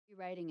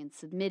writing and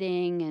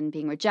submitting and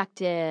being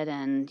rejected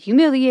and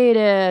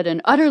humiliated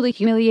and utterly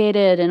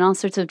humiliated and all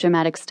sorts of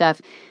dramatic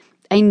stuff,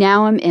 I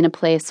now am in a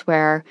place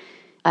where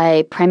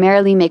I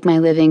primarily make my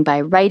living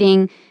by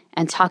writing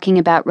and talking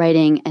about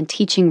writing and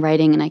teaching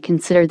writing, and I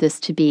consider this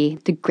to be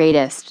the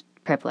greatest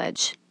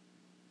privilege.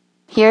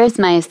 Here is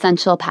my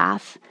essential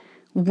path.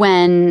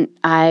 When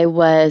I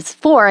was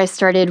 4, I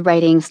started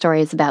writing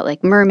stories about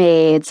like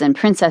mermaids and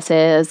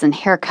princesses and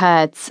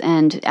haircuts.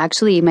 And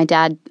actually, my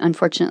dad,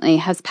 unfortunately,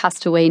 has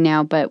passed away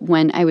now. But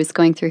when I was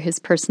going through his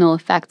personal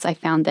effects, I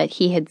found that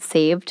he had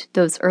saved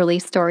those early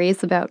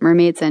stories about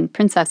mermaids and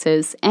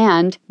princesses.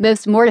 And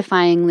most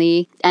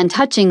mortifyingly and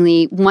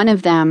touchingly, one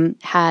of them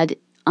had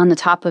on the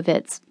top of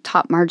its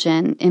top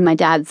margin in my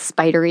dad's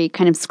spidery,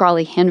 kind of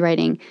scrawly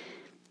handwriting,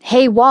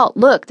 "Hey, Walt,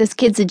 look, this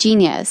kid's a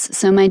genius."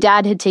 So my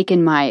dad had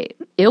taken my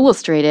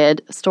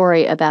illustrated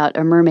story about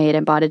a mermaid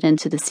and brought it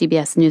into the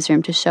CBS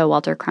newsroom to show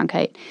Walter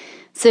Cronkite.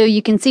 So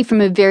you can see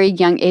from a very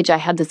young age, I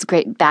had this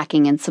great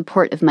backing and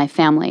support of my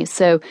family.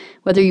 So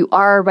whether you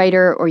are a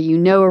writer or you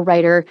know a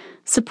writer,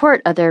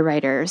 support other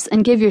writers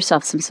and give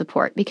yourself some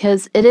support,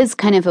 because it is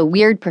kind of a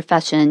weird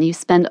profession. You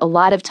spend a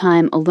lot of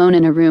time alone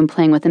in a room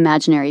playing with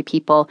imaginary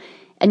people,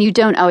 and you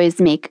don't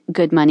always make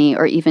good money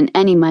or even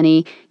any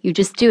money. You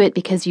just do it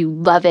because you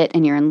love it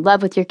and you're in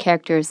love with your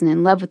characters and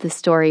in love with the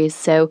stories.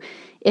 So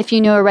if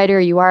you know a writer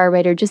or you are a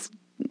writer, just,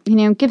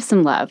 give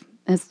some love.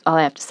 That's all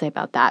I have to say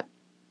about that.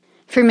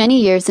 For many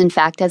years, in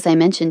fact, as I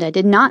mentioned, I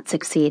did not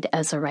succeed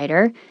as a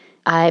writer.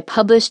 I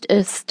published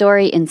a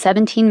story in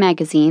 17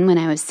 magazine when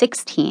I was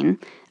 16.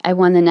 I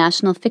won the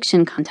National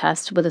Fiction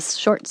Contest with a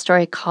short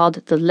story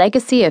called The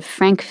Legacy of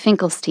Frank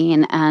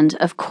Finkelstein, and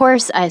of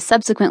course, I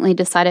subsequently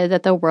decided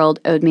that the world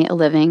owed me a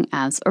living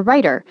as a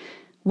writer,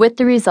 with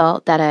the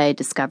result that I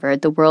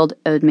discovered the world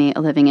owed me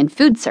a living in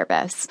food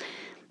service.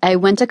 I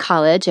went to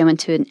college. I went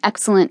to an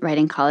excellent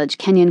writing college,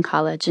 Kenyon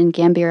College in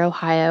Gambier,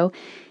 Ohio,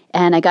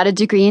 and I got a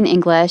degree in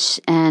English,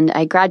 and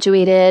I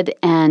graduated,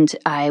 and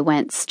I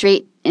went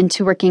straight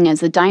into working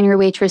as a diner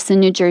waitress in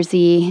New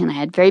Jersey, and I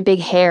had very big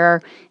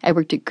hair. I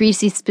worked at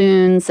Greasy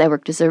Spoons. I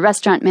worked as a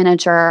restaurant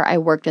manager. I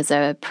worked as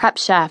a prep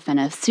chef and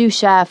a sous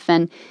chef,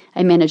 and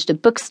I managed a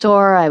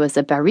bookstore. I was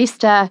a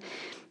barista.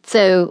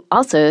 So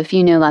also, if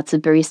you know lots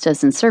of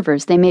baristas and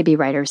servers, they may be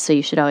writers, so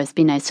you should always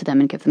be nice to them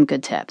and give them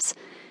good tips.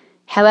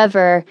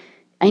 However,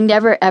 I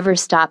never ever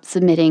stopped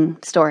submitting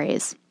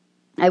stories.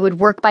 I would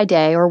work by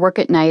day or work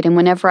at night, and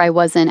whenever I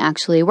wasn't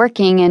actually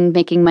working and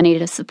making money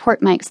to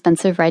support my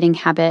expensive writing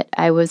habit,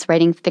 I was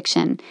writing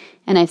fiction,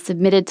 and I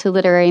submitted to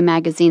literary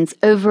magazines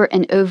over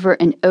and over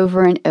and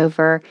over and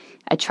over.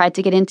 I tried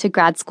to get into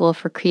grad school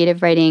for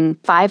creative writing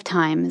 5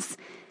 times.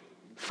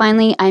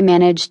 Finally, I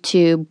managed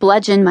to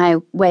bludgeon my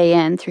way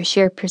in through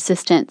sheer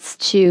persistence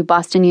to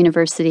Boston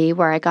University,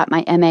 where I got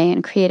my MA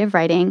in creative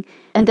writing,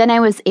 and then I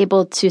was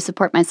able to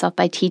support myself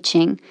by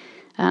teaching.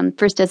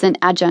 First as an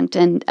adjunct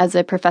and as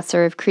a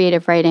professor of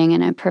creative writing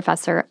and a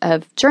professor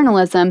of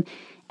journalism.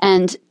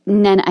 And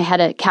then I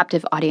had a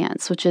captive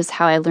audience, which is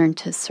how I learned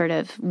to sort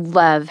of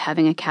love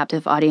having a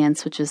captive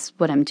audience, which is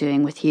what I'm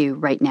doing with you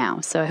right now.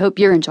 So I hope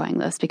you're enjoying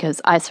this,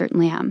 because I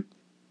certainly am.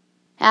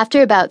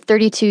 After about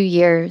 32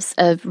 years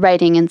of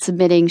writing and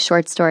submitting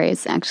short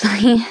stories,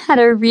 actually had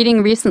a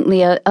reading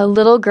recently, a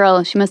little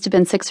girl, she must have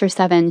been 6 or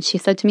 7, she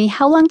said to me,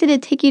 "How long did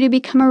it take you to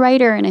become a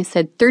writer?" And I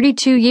said,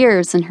 32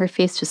 years, and her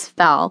face just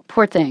fell.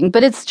 Poor thing.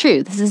 But it's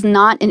true. This is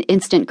not an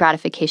instant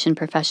gratification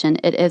profession.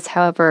 It is,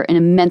 however, an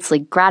immensely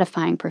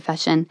gratifying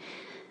profession.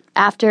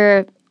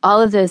 After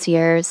all of those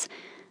years,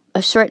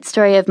 a short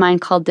story of mine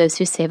called Those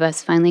Who Save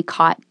Us finally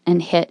caught and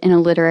hit in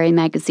a literary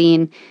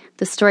magazine.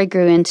 The story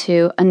grew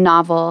into a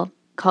novel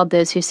called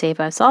Those Who Save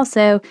Us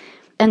also,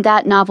 and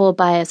that novel,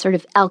 by a sort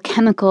of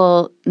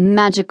alchemical,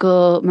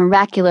 magical,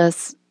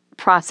 miraculous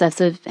process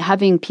of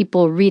having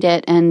people read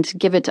it and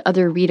give it to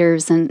other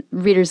readers, and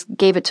readers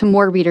gave it to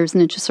more readers,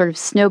 and it just sort of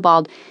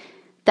snowballed,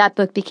 that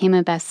book became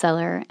a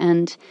bestseller.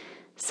 And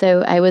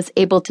so I was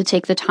able to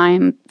take the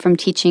time from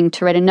teaching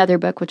to write another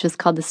book, which was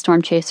called The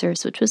Storm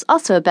Chasers, which was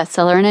also a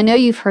bestseller. And I know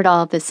you've heard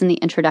all of this in the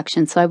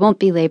introduction, so I won't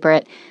belabor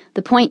it.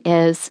 The point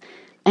is,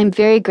 I'm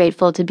very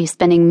grateful to be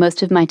spending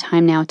most of my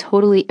time now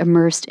totally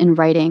immersed in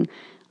writing.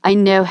 I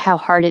know how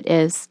hard it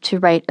is to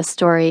write a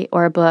story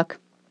or a book.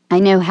 I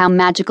know how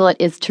magical it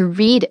is to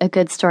read a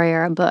good story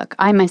or a book.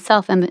 I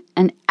myself am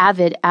an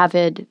avid,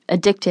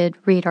 addicted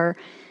reader.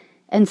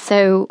 And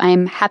so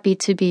I'm happy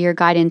to be your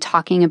guide in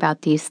talking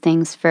about these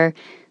things for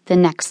the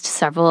next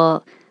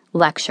several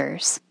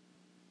lectures.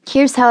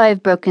 Here's how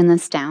I've broken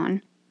this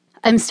down.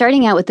 I'm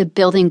starting out with the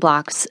building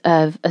blocks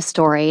of a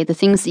story, the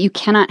things that you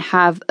cannot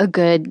have a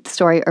good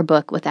story or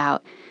book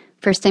without.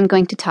 First, I'm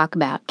going to talk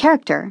about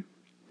character.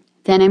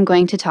 Then I'm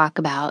going to talk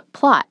about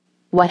plot,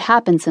 what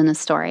happens in a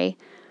story.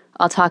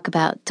 I'll talk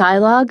about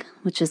dialogue,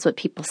 which is what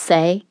people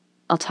say.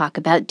 I'll talk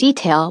about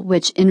detail,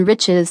 which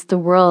enriches the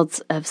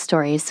worlds of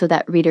stories so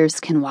that readers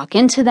can walk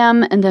into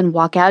them and then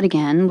walk out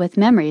again with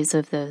memories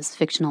of those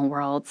fictional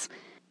worlds.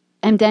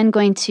 I'm then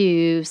going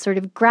to sort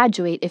of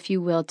graduate, if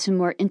you will, to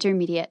more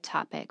intermediate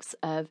topics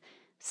of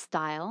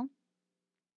style,